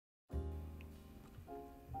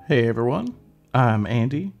Hey everyone, I'm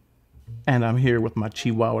Andy, and I'm here with my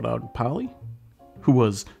Chihuahua dog Polly, who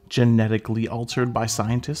was genetically altered by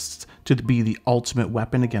scientists to be the ultimate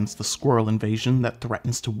weapon against the squirrel invasion that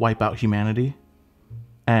threatens to wipe out humanity.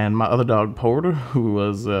 And my other dog Porter, who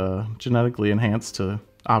was genetically enhanced to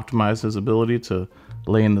optimize his ability to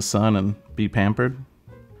lay in the sun and be pampered.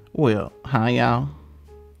 Well, hi y'all.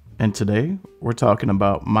 And today, we're talking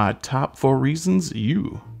about my top 4 reasons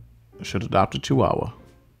you should adopt a Chihuahua.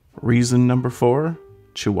 Reason number 4,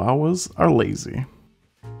 Chihuahuas are lazy.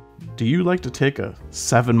 Do you like to take a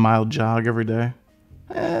 7-mile jog every day?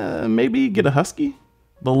 Maybe get a husky?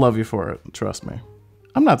 They'll love you for it, trust me.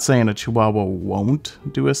 I'm not saying a Chihuahua won't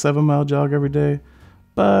do a 7-mile jog every day,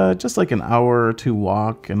 but just like an hour or 2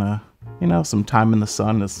 walk and some time in the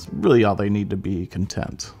sun is really all they need to be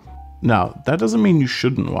content. Now, that doesn't mean you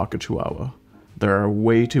shouldn't walk a Chihuahua. There are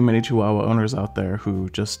way too many Chihuahua owners out there who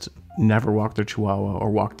just never walk their Chihuahua or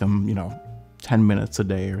walk them, 10 minutes a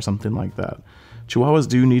day or something like that. Chihuahuas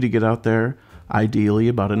do need to get out there, ideally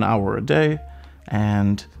about an hour a day,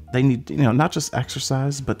 and they need, not just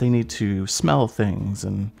exercise, but they need to smell things.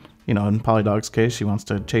 And, in Polly Dog's case, she wants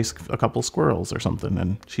to chase a couple squirrels or something,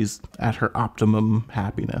 and she's at her optimum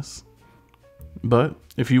happiness. But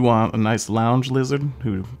if you want a nice lounge lizard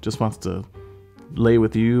who just wants to lay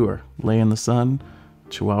with you or lay in the sun,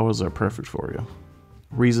 Chihuahuas are perfect for you.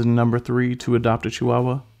 Reason number 3 to adopt a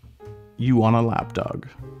Chihuahua, you want a lap dog.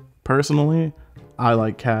 Personally, I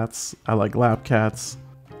like cats. I like lap cats.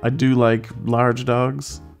 I do like large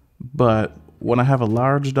dogs, but when I have a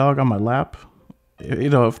large dog on my lap,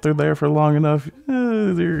 if they're there for long enough,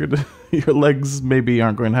 your legs maybe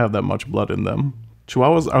aren't going to have that much blood in them.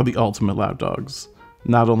 Chihuahuas are the ultimate lap dogs.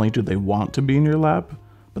 Not only do they want to be in your lap,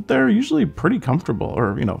 but they're usually pretty comfortable,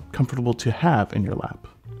 or, comfortable to have in your lap.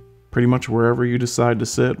 Pretty much wherever you decide to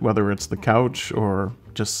sit, whether it's the couch or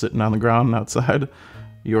just sitting on the ground outside,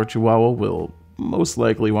 your Chihuahua will most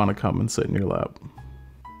likely want to come and sit in your lap.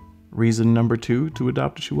 Reason number 2 to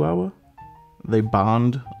adopt a Chihuahua, they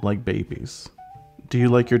bond like babies. Do you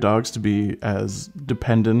like your dogs to be as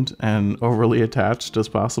dependent and overly attached as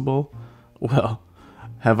possible? Well,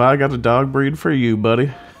 have I got a dog breed for you, buddy?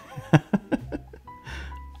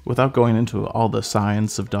 Without going into all the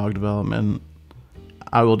science of dog development,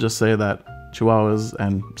 I will just say that Chihuahuas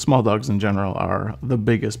and small dogs in general are the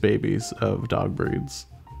biggest babies of dog breeds.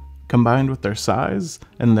 Combined with their size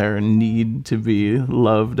and their need to be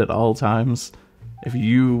loved at all times, if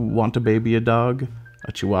you want to baby a dog,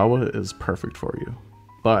 a Chihuahua is perfect for you.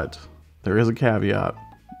 But there is a caveat.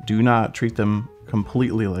 Do not treat them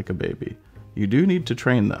completely like a baby. You do need to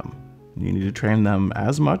train them. You need to train them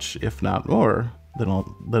as much, if not more,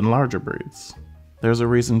 than larger breeds. There's a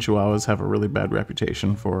reason Chihuahuas have a really bad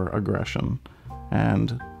reputation for aggression,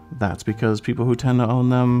 and that's because people who tend to own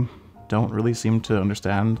them don't really seem to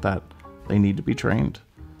understand that they need to be trained.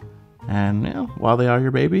 And while they are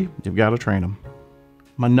your baby, you've got to train them.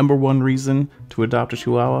 My number 1 reason to adopt a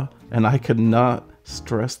Chihuahua, and I could not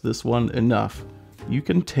stress this one enough, you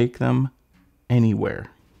can take them anywhere.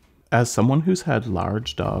 As someone who's had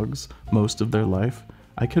large dogs most of their life,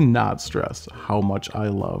 I cannot stress how much I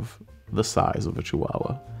love the size of a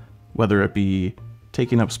Chihuahua. Whether it be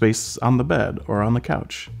taking up space on the bed or on the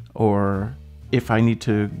couch, or if I need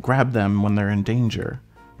to grab them when they're in danger.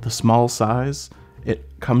 The small size,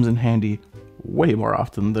 it comes in handy way more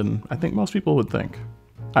often than I think most people would think.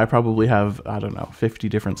 I probably have, 50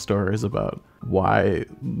 different stories about why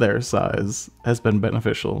their size has been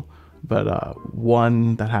beneficial. But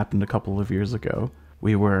one that happened a couple of years ago,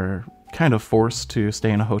 we were kind of forced to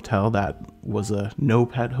stay in a hotel that was a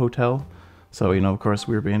no-pet hotel. So, of course,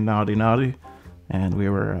 we were being naughty, and we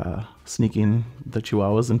were sneaking the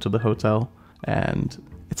Chihuahuas into the hotel. And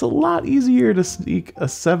it's a lot easier to sneak a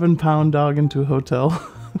 7-pound dog into a hotel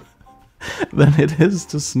than it is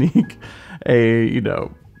to sneak a,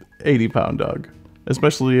 80-pound dog.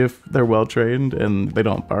 Especially if they're well-trained and they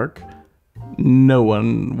don't bark. No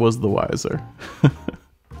one was the wiser.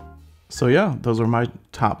 So yeah, those are my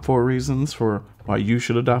top 4 reasons for why you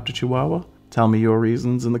should adopt a Chihuahua. Tell me your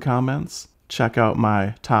reasons in the comments. Check out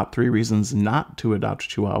my top 3 reasons not to adopt a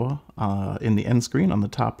Chihuahua in the end screen on the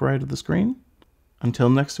top right of the screen. Until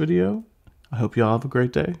next video, I hope you all have a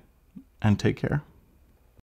great day and take care.